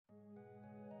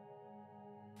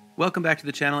Welcome back to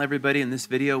the channel, everybody. In this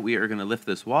video, we are going to lift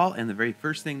this wall, and the very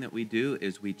first thing that we do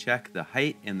is we check the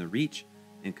height and the reach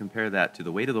and compare that to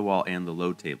the weight of the wall and the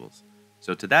load tables.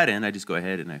 So to that end, I just go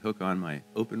ahead and I hook on my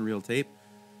open reel tape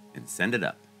and send it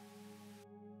up.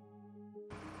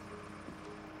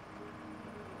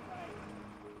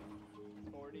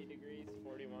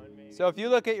 So if you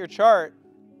look at your chart,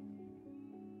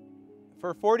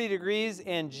 for 40 degrees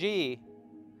and G,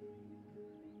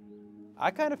 I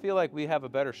kind of feel like we have a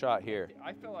better shot here.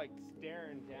 I feel like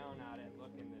staring down at it,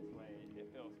 looking this way,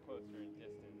 it feels closer in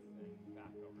distance than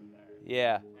back over there.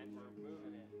 Yeah. And we're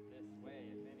moving it this way,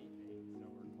 if anything, so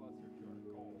we're closer to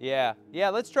our goal. Yeah,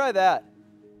 let's try that.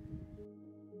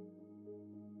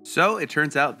 So it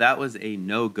turns out that was a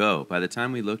no-go. By the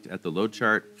time we looked at the load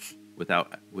chart with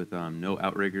no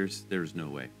outriggers, there's no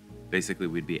way. Basically,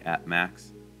 we'd be at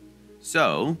max.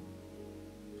 So,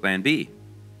 plan B,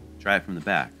 try it from the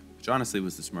back, which honestly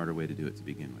was the smarter way to do it to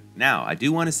begin with. Now, I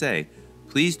do want to say,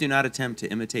 please do not attempt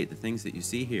to imitate the things that you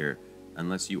see here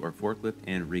unless you are forklift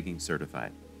and rigging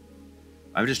certified.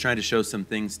 I'm just trying to show some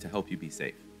things to help you be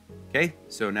safe. Okay,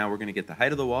 so now we're going to get the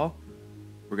height of the wall.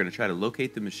 We're going to try to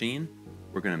locate the machine.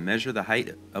 We're going to measure the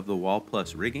height of the wall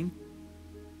plus rigging.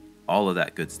 All of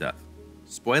that good stuff.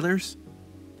 Spoilers,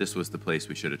 this was the place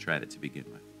we should have tried it to begin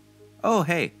with. Oh,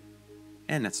 hey,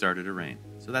 and it started to rain,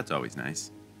 so that's always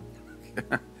nice.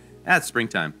 That's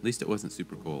springtime. At least it wasn't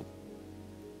super cold.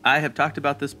 I have talked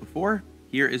about this before.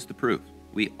 Here is the proof.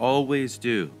 We always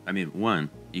do. I mean, one,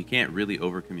 you can't really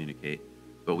over communicate,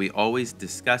 but we always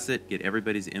discuss it, get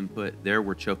everybody's input. There,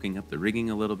 we're choking up the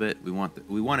rigging a little bit. We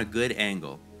want a good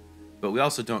angle, but we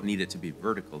also don't need it to be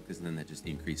vertical because then that just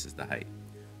increases the height.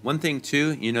 One thing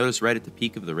too, you notice right at the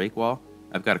peak of the rake wall,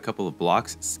 I've got a couple of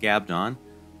blocks scabbed on.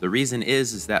 The reason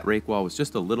is that rake wall was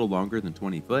just a little longer than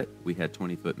 20 foot. We had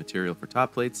 20-foot material for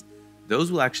top plates.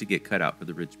 Those will actually get cut out for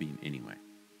the ridge beam anyway.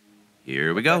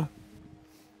 Here we go.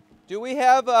 Do we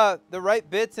have the right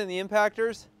bits in the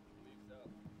impactors?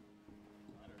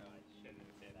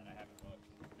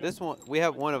 This one, we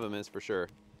have one of them is for sure.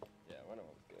 Yeah, one of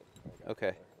them's good.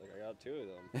 Okay. I got two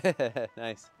of them.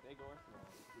 Nice.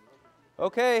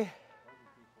 Okay.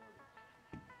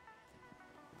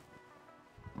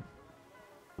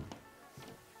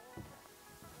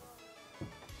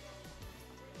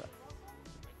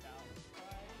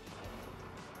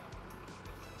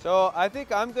 So I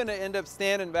think I'm going to end up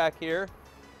standing back here.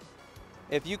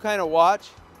 If you kind of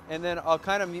watch, and then I'll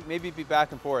kind of maybe be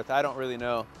back and forth. I don't really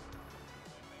know.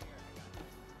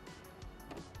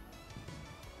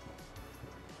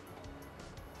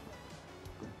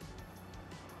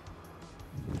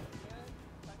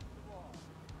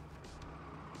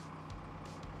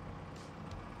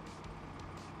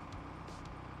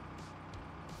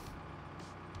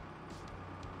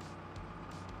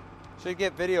 Should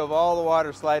get video of all the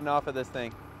water sliding off of this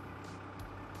thing.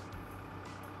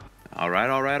 All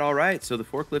right. So the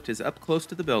forklift is up close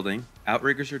to the building.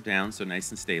 Outriggers are down, so nice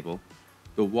and stable.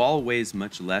 The wall weighs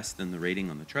much less than the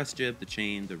rating on the truss jib, the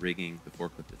chain, the rigging, the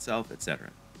forklift itself, etc.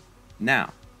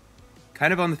 Now,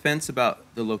 kind of on the fence about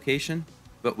the location,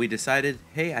 but we decided,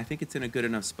 hey, I think it's in a good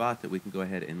enough spot that we can go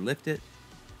ahead and lift it,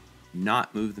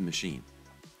 not move the machine.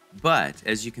 But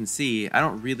as you can see, I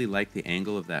don't really like the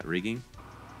angle of that rigging.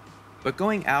 But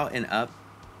going out and up,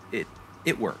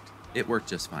 it worked. It worked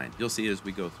just fine. You'll see as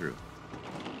we go through.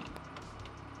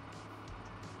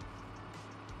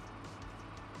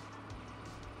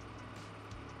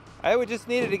 I would just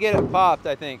needed to get it popped,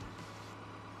 I think.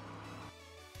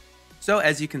 So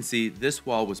as you can see, this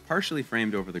wall was partially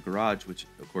framed over the garage, which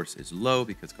of course is low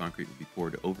because concrete will be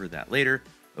poured over that later.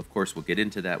 Of course, we'll get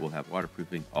into that. We'll have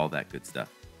waterproofing, all that good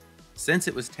stuff. Since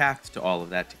it was tacked to all of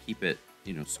that to keep it,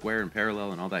 square and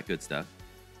parallel and all that good stuff,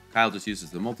 Kyle just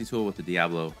uses the multi-tool with the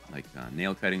Diablo,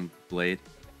 nail cutting blade.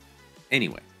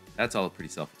 Anyway, that's all pretty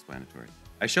self-explanatory.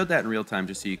 I showed that in real time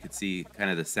just so you could see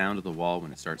kind of the sound of the wall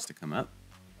when it starts to come up.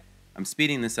 I'm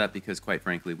speeding this up because, quite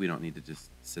frankly, we don't need to just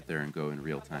sit there and go in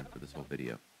real time for this whole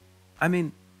video. I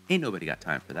mean, ain't nobody got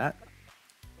time for that.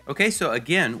 Okay, so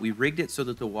again, we rigged it so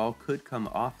that the wall could come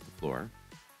off the floor,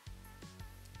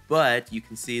 but you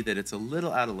can see that it's a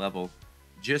little out of level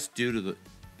just due to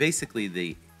basically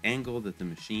the angle that the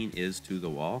machine is to the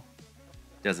wall.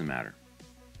 Doesn't matter.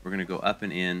 We're gonna go up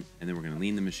and in, and then we're gonna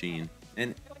lean the machine.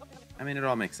 And I mean, it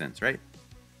all makes sense, right?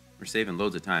 We're saving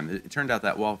loads of time. It turned out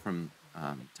that wall from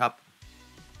top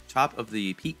of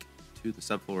the peak to the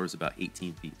subfloor is about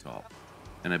 18 feet tall.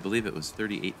 And I believe it was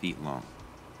 38 feet long.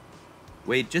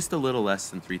 Weighed just a little less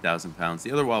than 3,000 pounds.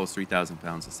 The other wall was 3,000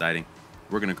 pounds of siding.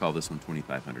 We're gonna call this one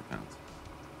 2,500 pounds.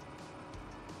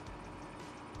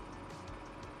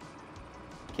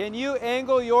 Can you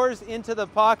angle yours into the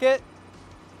pocket?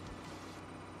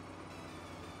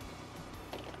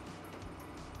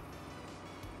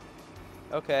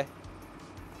 Okay.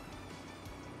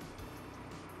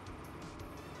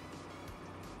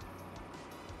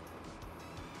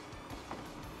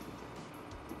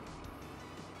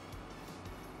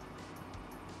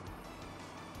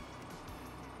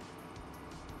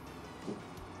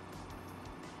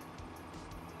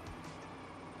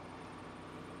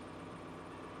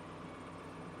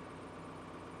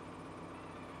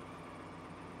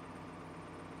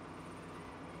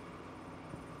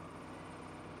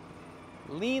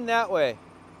 Lean that way.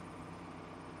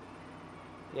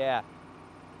 Yeah.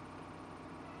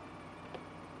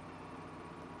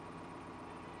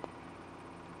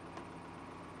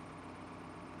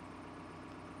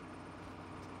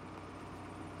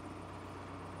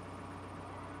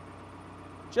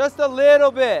 Just a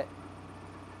little bit.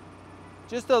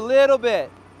 Just a little bit.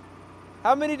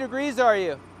 How many degrees are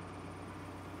you?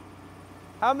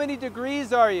 How many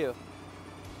degrees are you?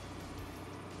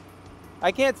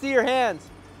 I can't see your hands.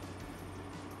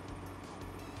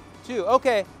 2,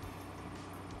 okay.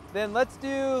 Then let's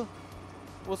do,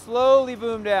 we'll slowly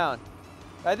boom down.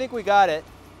 I think we got it.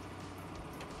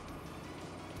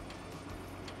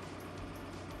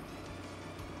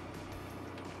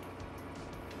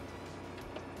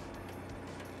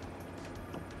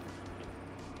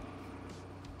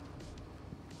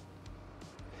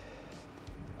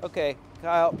 Okay,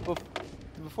 Kyle,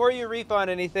 before you reef on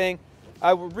anything,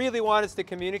 I really want us to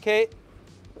communicate.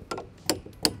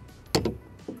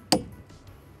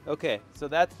 Okay, so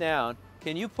that's down.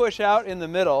 Can you push out in the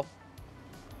middle?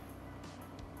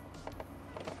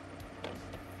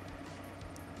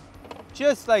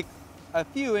 Just like a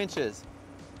few inches.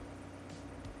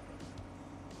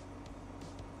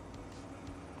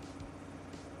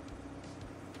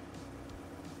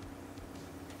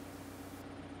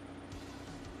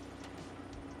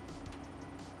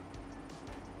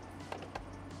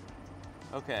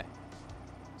 Okay,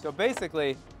 so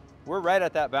basically, we're right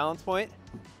at that balance point.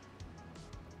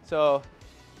 So,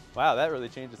 wow, that really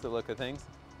changes the look of things.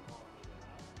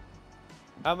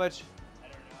 How much? I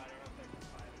don't know if there's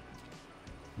 5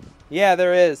 inches. Yeah,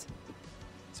 there is.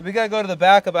 So we gotta go to the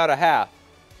back about a half.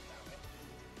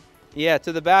 Yeah,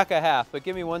 to the back a half, but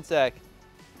give me 1 sec.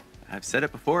 I've said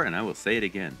it before and I will say it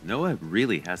again. Noah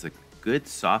really has a good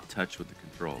soft touch with the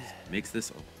controls. Makes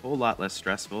this a whole lot less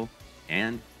stressful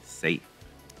and safe.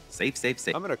 Safe, safe,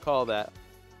 safe. I'm gonna call that.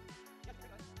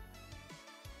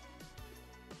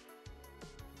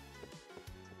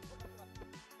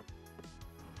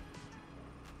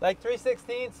 Like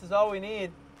 3/16 is all we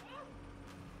need.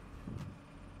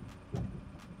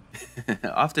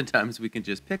 Oftentimes we can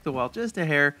just pick the wall just a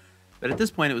hair, but at this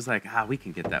point it was like, we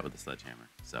can get that with a sledgehammer.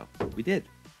 So we did.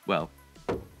 Well,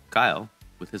 Kyle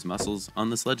with his muscles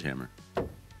on the sledgehammer.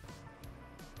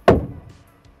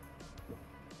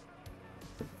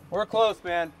 We're close,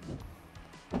 man.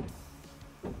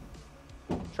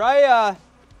 Try,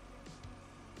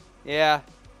 yeah.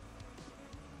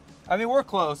 I mean, we're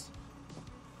close.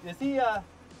 Is he,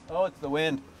 oh, it's the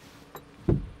wind.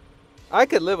 I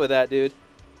could live with that, dude.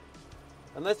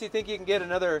 Unless you think you can get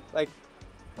another, like,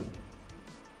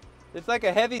 it's like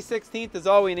a heavy 16th is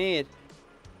all we need.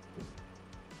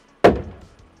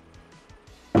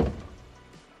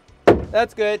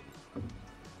 That's good.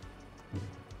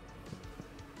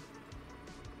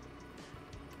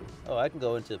 Oh, I can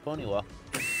go into pony walk.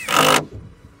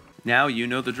 Now you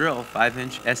know the drill.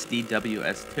 5-inch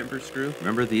SDWS timber screw.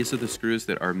 Remember, these are the screws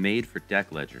that are made for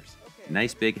deck ledgers.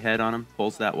 Nice big head on them.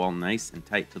 Pulls that wall nice and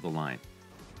tight to the line.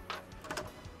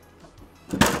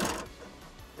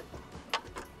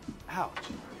 Ouch.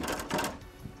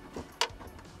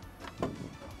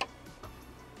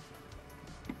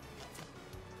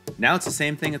 Now it's the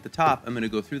same thing at the top. I'm going to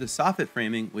go through the soffit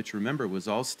framing, which remember was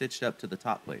all stitched up to the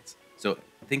top plates. So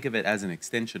think of it as an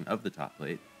extension of the top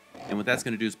plate. And what that's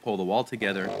going to do is pull the wall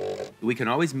together. We can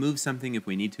always move something if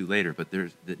we need to later, but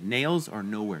the nails are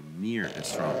nowhere near as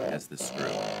strong as the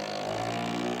screw.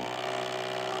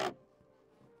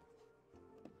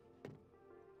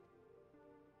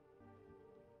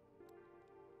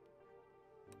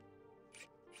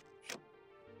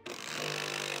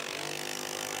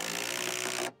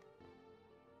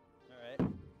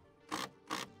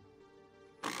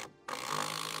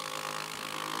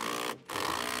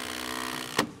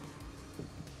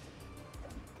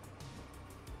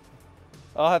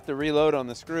 I'll have to reload on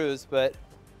the screws, but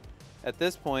at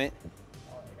this point.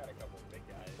 Oh, I got a couple of big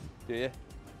guys. Do you?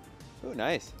 Oh,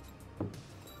 nice. I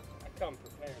come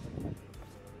prepared.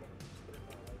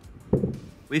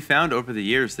 We found over the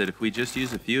years that if we just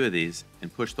use a few of these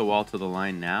and push the wall to the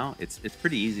line now, it's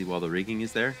pretty easy while the rigging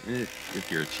is there. And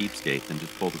if you're a cheapskate, then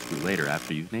just pull the screw later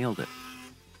after you've nailed it.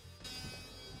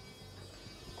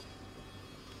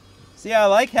 See, I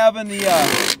like having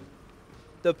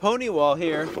the pony wall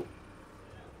here. Is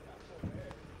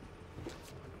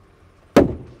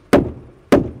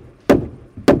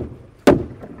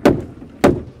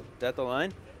that the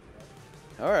line?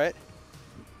 All right.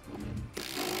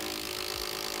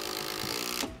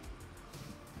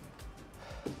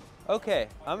 Okay,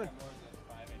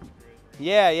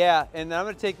 yeah, and I'm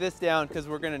gonna take this down because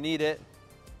we're gonna need it.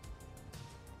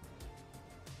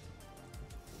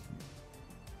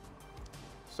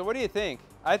 So what do you think?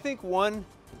 I think one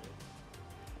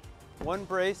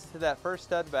brace to that first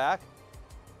stud back,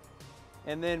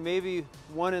 and then maybe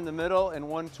one in the middle and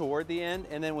one toward the end,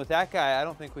 and then with that guy, I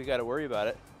don't think we got to worry about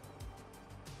it.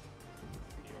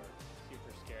 You were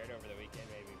super scared over the weekend,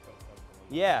 maybe put something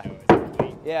in Yeah. the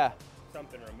window. Yeah.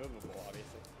 Something removable,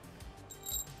 obviously.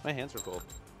 My hands are cold.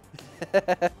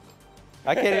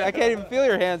 I can't even feel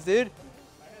your hands, dude.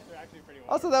 My hands are actually pretty warm.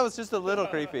 Also, that was just a little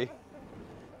creepy.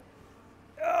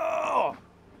 Oh!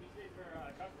 You guys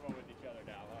are comfortable with each other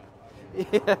now, huh?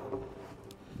 Okay. Yeah.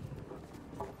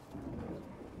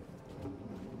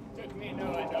 Took me no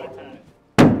time.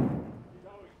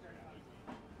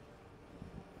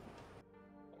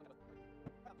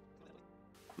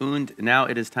 And now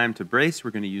it is time to brace. We're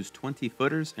going to use 20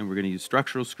 footers and we're going to use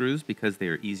structural screws because they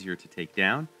are easier to take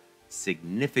down,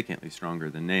 significantly stronger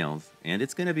than nails, and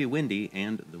it's going to be windy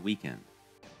and the weekend.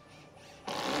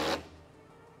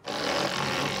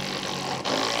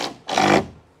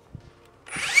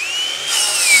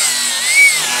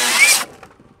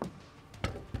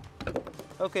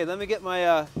 Okay, let me get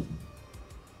my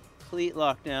cleat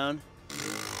locked down.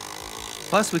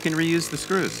 Plus, we can reuse the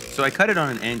screws. So I cut it on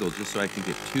an angle just so I can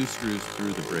get 2 screws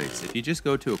through the brace. If you just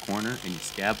go to a corner and you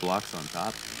scab blocks on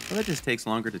top, well, that just takes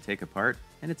longer to take apart,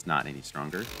 and it's not any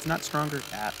stronger. It's not stronger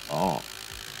at all.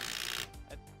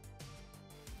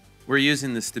 We're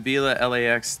using the Stabila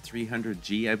LAX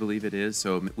 300G, I believe it is.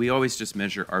 So we always just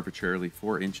measure arbitrarily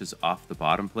 4 inches off the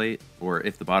bottom plate, or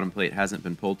if the bottom plate hasn't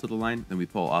been pulled to the line, then we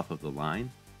pull off of the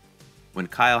line. When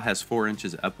Kyle has 4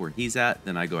 inches up where he's at,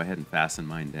 then I go ahead and fasten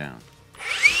mine down.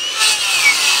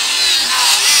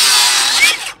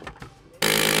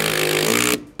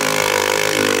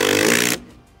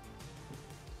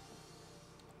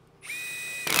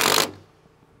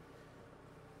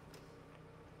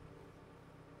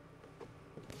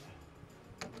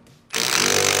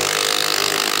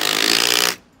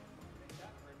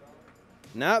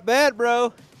 Not bad,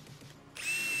 bro.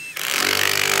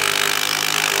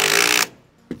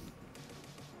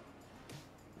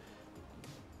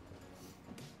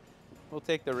 We'll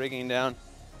take the rigging down.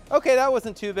 Okay, that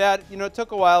wasn't too bad. You know, it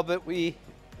took a while, but we...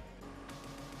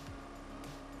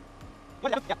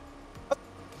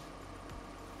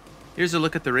 Here's a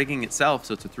look at the rigging itself.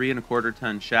 So it's a 3 1/4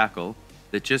 ton shackle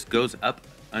that just goes up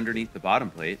underneath the bottom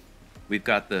plate. We've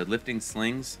got the lifting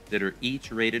slings that are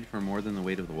each rated for more than the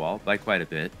weight of the wall by quite a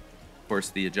bit. Of course,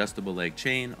 the adjustable leg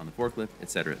chain on the forklift,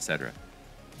 etc., etc.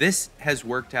 This has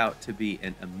worked out to be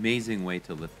an amazing way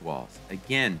to lift walls.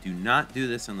 Again, do not do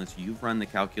this unless you've run the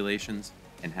calculations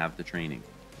and have the training.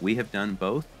 We have done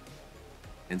both,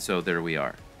 and so there we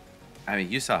are. I mean,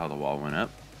 you saw how the wall went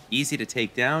up. Easy to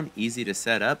take down, easy to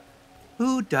set up.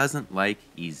 Who doesn't like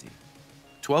easy?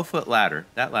 12-foot ladder.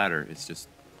 That ladder is just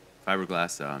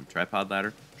fiberglass tripod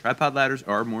ladder. Tripod ladders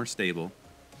are more stable.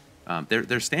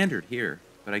 They're standard here,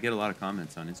 but I get a lot of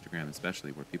comments on Instagram,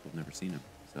 especially where people have never seen them.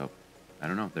 So I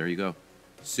don't know. There you go.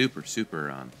 Super,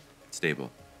 super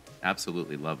stable.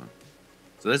 Absolutely love them.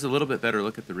 So there's a little bit better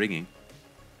look at the rigging.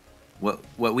 What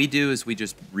we do is we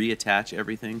just reattach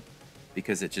everything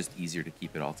because it's just easier to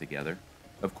keep it all together.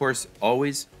 Of course,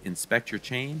 always inspect your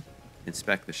chain,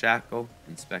 inspect the shackle,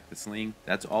 inspect the sling.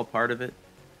 That's all part of it.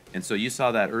 And so you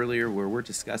saw that earlier where we're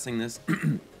discussing this.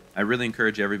 I really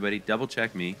encourage everybody, double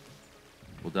check me.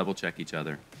 We'll double check each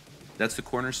other. That's the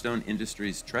Cornerstone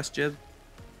Industries truss jib,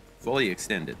 fully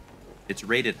extended. It's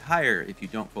rated higher if you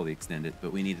don't fully extend it,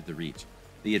 but we needed the reach.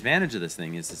 The advantage of this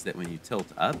thing is that when you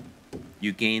tilt up,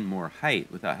 you gain more height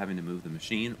without having to move the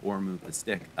machine or move the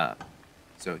stick up.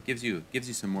 So it gives you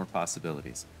some more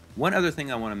possibilities. One other thing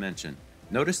I want to mention,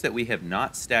 notice that we have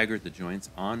not staggered the joints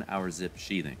on our zip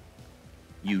sheathing.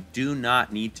 You do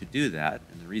not need to do that,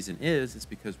 and the reason is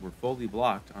because we're fully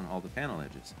blocked on all the panel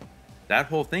edges. That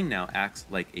whole thing now acts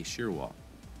like a shear wall.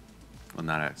 Well,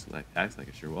 not acts like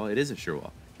a shear wall, it is a shear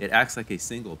wall. It acts like a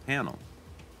single panel.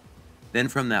 Then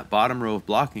from that bottom row of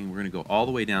blocking, we're going to go all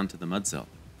the way down to the mud cell.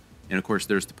 And of course,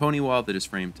 there's the pony wall that is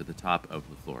framed to the top of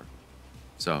the floor.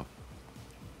 So,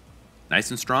 nice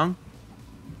and strong,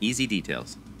 easy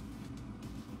details.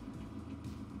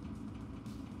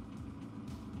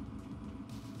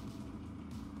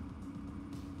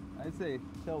 I'd say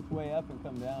tilt way up and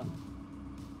come down.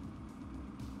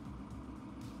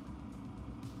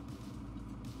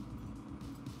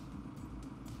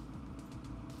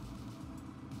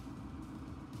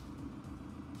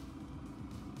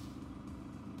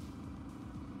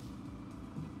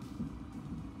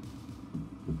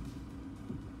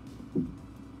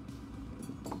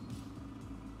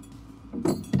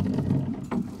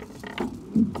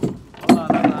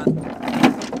 Hold on.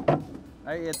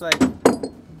 It's like,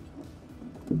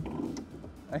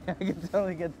 I can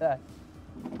totally get that.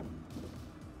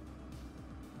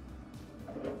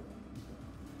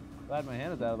 Glad my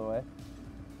hand is out of the way.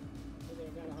 I've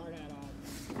got a hard hat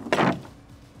on.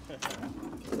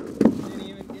 Didn't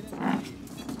even get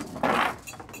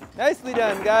it. Nicely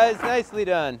done, guys. Nicely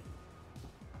done.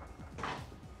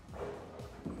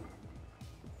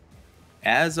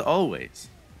 As always,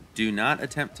 do not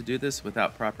attempt to do this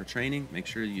without proper training. Make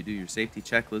sure you do your safety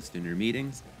checklist in your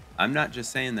meetings. I'm not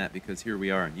just saying that because here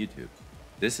we are on YouTube.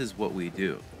 This is what we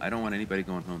do. I don't want anybody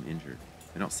going home injured.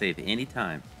 I don't save any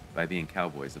time by being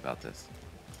cowboys about this.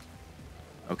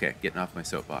 Okay, getting off my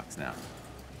soapbox now.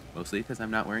 Mostly because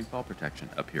I'm not wearing fall protection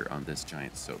up here on this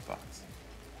giant soapbox.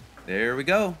 There we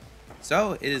go.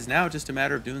 So it is now just a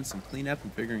matter of doing some cleanup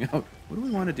and figuring out what do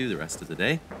we want to do the rest of the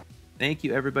day. Thank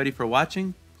you everybody for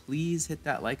watching. Please hit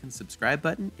that like and subscribe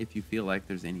button if you feel like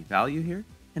there's any value here.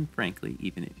 And frankly,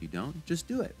 even if you don't, just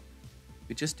do it.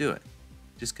 Just do it.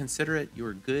 Just consider it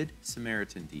your good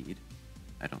Samaritan deed.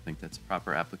 I don't think that's a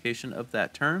proper application of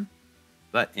that term.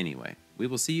 But anyway, we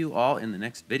will see you all in the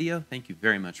next video. Thank you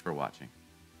very much for watching.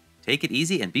 Take it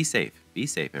easy and be safe. Be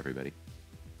safe, everybody.